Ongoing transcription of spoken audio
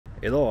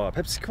a little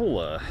Pepsi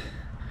Cola,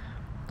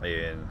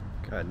 and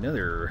got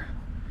another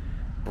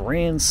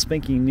brand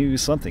spanking new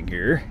something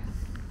here,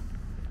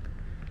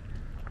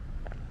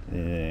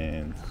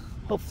 and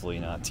hopefully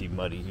not too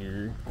muddy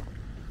here.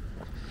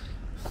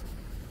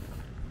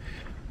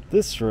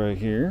 This right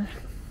here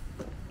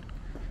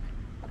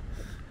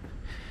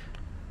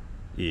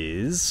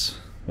is,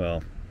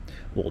 well,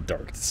 a little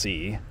dark to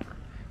see.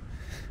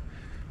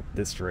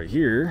 This right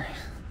here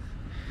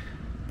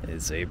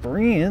is a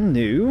brand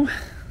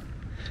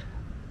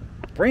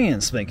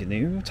spanking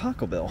new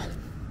Taco Bell.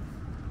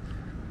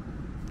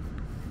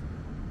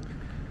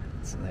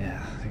 So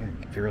yeah, I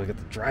can barely get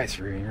the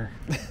drive-through here.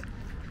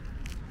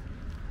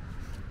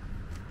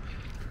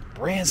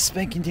 Brand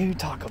spanking new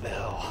Taco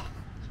Bell.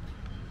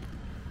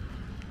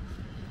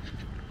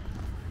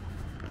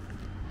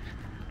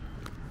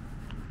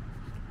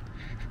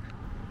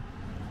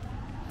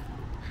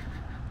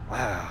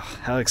 Wow,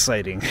 how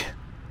exciting.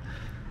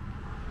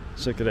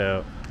 Check it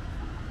out.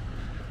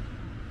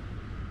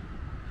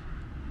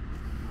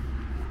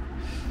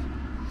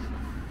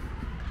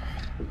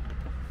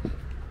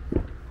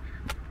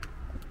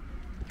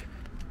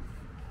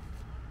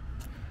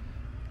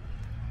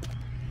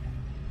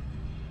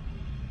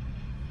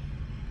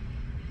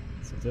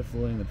 So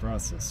definitely in the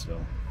process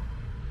still.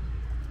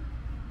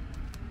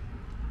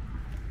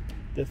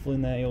 Definitely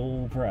in that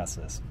old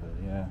process, but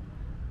yeah.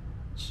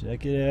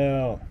 Check it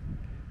out.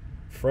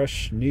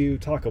 Fresh new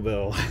Taco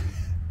Bell.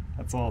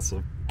 That's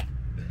awesome.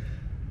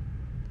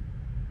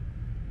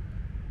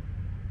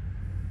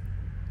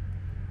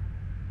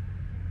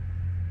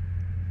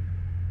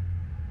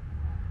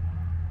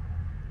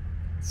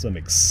 Some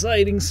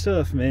exciting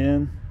stuff,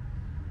 man.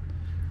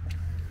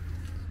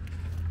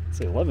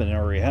 Say Lebanon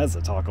already has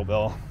a Taco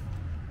Bell,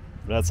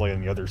 but that's like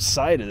on the other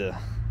side of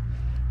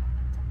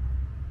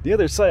the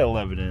other side of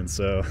Lebanon,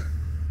 so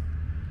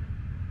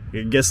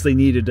I guess they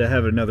needed to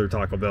have another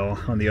Taco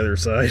Bell on the other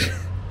side.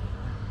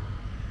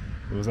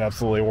 It was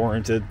absolutely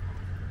warranted.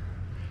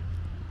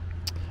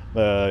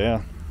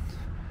 Yeah.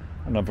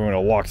 I don't know if I'm going to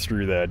walk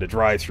through the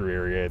drive-through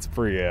area. It's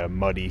pretty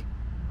muddy.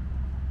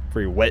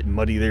 Pretty wet and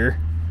muddy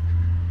there,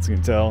 as you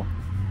can tell.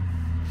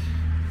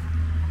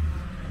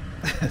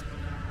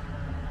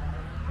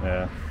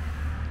 Yeah.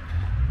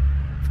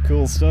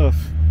 Cool stuff.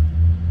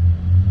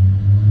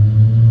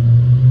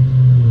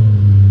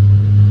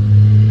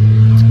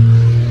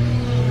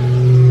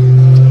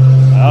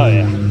 Oh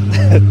yeah.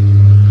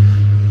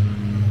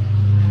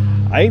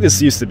 I think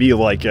this used to be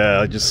like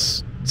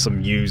just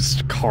some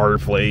used car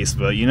place,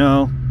 but you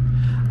know,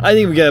 I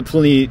think we got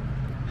plenty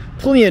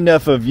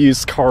enough of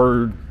used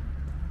car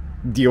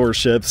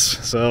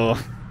dealerships, so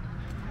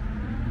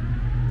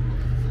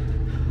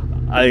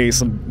I think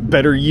some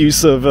better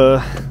use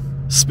of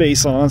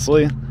space,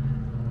 honestly,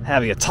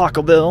 having a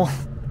Taco Bell.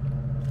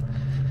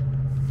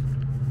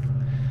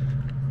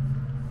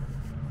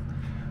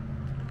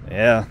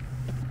 Yeah.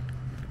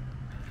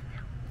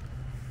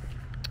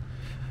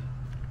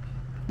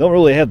 Don't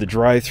really have the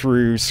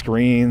drive-through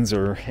screens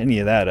or any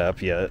of that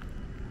up yet.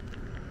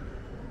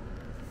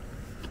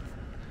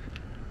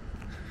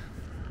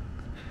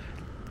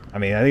 I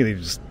mean, I think they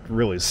just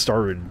really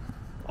started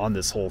on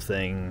this whole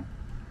thing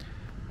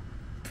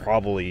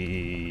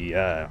probably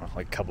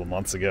like a couple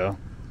months ago.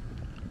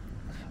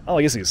 Oh,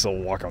 I guess you can still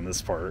walk on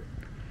this part.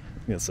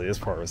 I'm gonna say this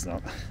part was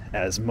not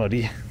as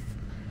muddy.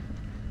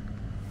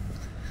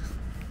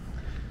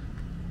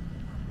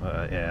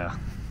 Yeah.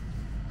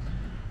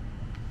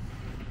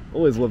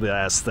 Always love the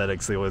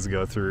aesthetics they always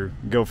go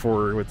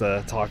for with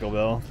the Taco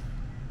Bell.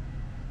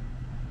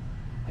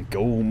 Like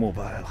Go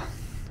Mobile.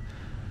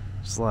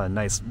 Just a lot of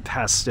nice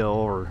pastel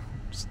or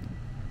just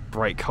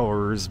bright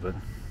colors, but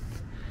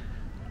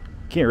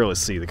can't really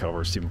see the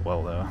colors too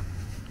well though.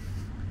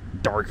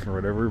 Dark or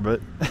whatever,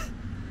 but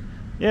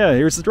yeah,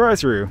 here's the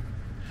drive-through.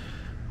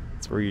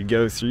 That's where you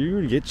go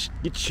through to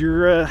get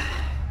your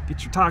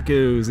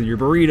tacos and your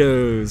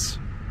burritos.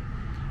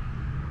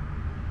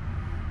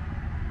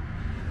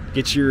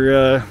 Get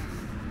your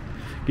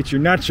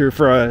nacho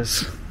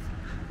fries,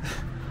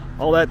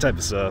 all that type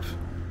of stuff.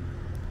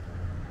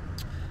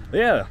 But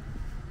yeah,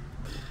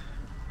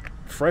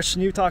 fresh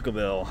new Taco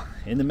Bell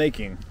in the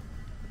making.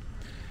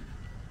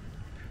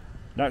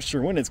 Not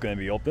sure when it's going to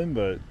be open,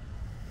 but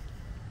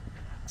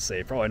I'd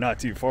say probably not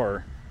too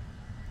far.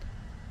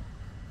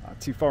 Not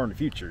too far in the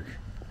future.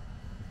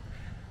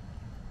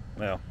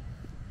 Well,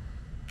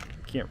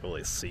 you can't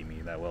really see me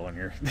that well in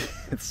here.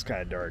 It's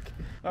kind of dark.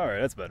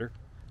 Alright, that's better.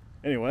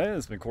 Anyway,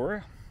 it's been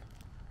Corey.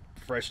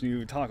 Fresh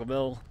new Taco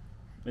Bell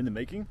in the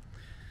making.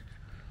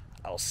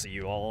 I'll see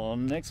you all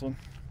on the next one.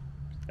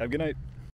 Have a good night.